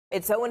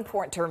It's so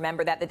important to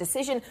remember that the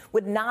decision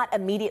would not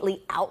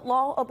immediately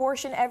outlaw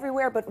abortion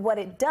everywhere, but what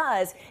it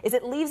does is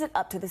it leaves it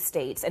up to the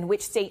states, and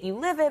which state you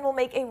live in will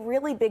make a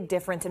really big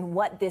difference in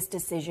what this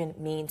decision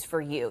means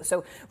for you.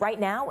 So right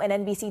now, an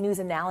NBC News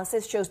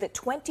analysis shows that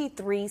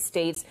 23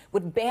 states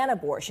would ban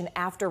abortion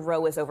after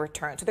Roe is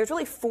overturned. So there's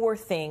really 4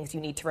 things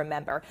you need to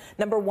remember.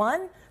 Number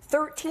 1,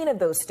 13 of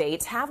those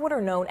states have what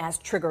are known as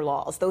trigger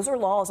laws. Those are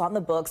laws on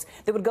the books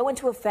that would go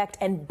into effect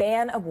and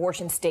ban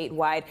abortion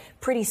statewide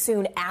pretty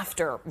soon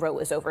after Roe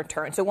is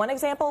overturned. So one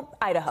example,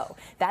 Idaho.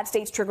 That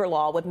state's trigger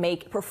law would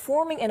make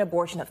performing an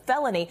abortion a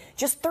felony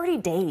just 30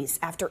 days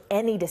after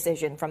any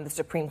decision from the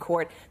Supreme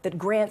Court that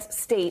grants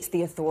states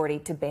the authority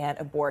to ban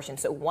abortion.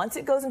 So once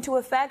it goes into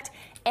effect,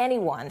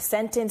 anyone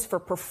sentenced for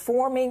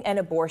performing an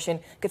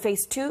abortion could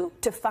face 2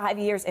 to 5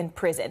 years in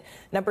prison.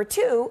 Number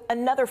 2,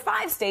 another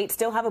 5 states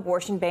still have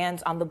abortion bans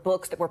on the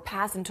books that were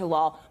passed into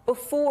law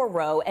before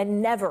Roe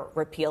and never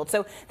repealed.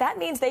 So that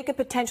means they could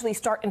potentially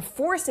start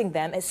enforcing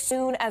them as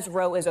soon as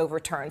Roe is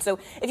overturned. So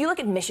if you look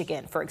at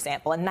Michigan, for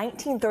example, a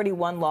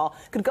 1931 law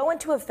could go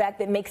into effect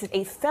that makes it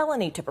a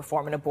felony to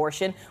perform an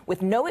abortion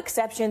with no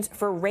exceptions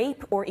for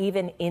rape or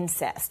even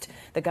incest.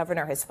 The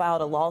governor has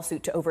filed a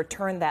lawsuit to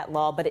overturn that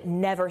law, but it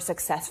never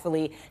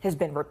successfully has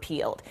been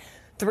repealed.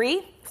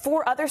 3,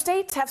 4 other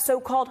states have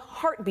so-called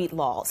heartbeat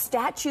laws,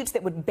 statutes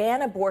that would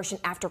ban abortion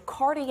after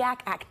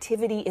cardiac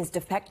activity is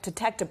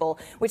detectable,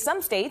 which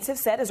some states have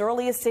said as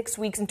early as 6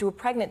 weeks into a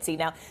pregnancy.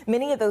 Now,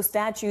 many of those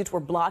statutes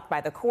were blocked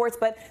by the courts,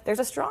 but there's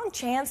a strong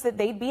chance that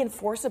they'd be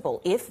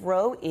enforceable if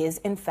Roe is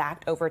in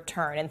fact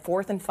overturned. And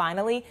 4th and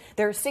finally,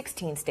 there are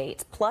 16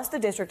 states, plus the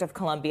District of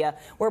Columbia,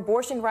 where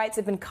abortion rights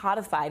have been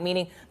codified,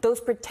 meaning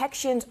those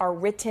protections are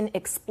written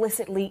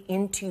explicitly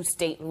into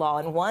state law.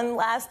 And one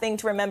last thing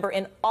to remember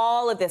in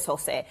all of this,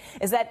 Jose,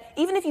 is that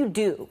even if you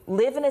do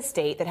live in a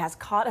state that has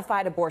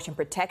codified abortion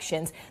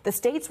protections, the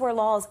states where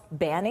laws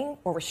banning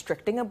or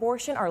restricting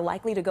abortion are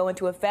likely to go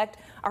into effect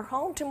are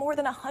home to more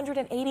than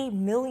 180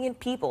 million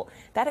people.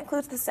 That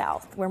includes the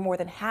South, where more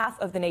than half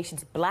of the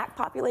nation's black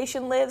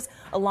population lives,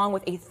 along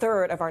with a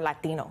third of our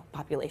Latino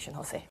population,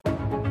 Jose.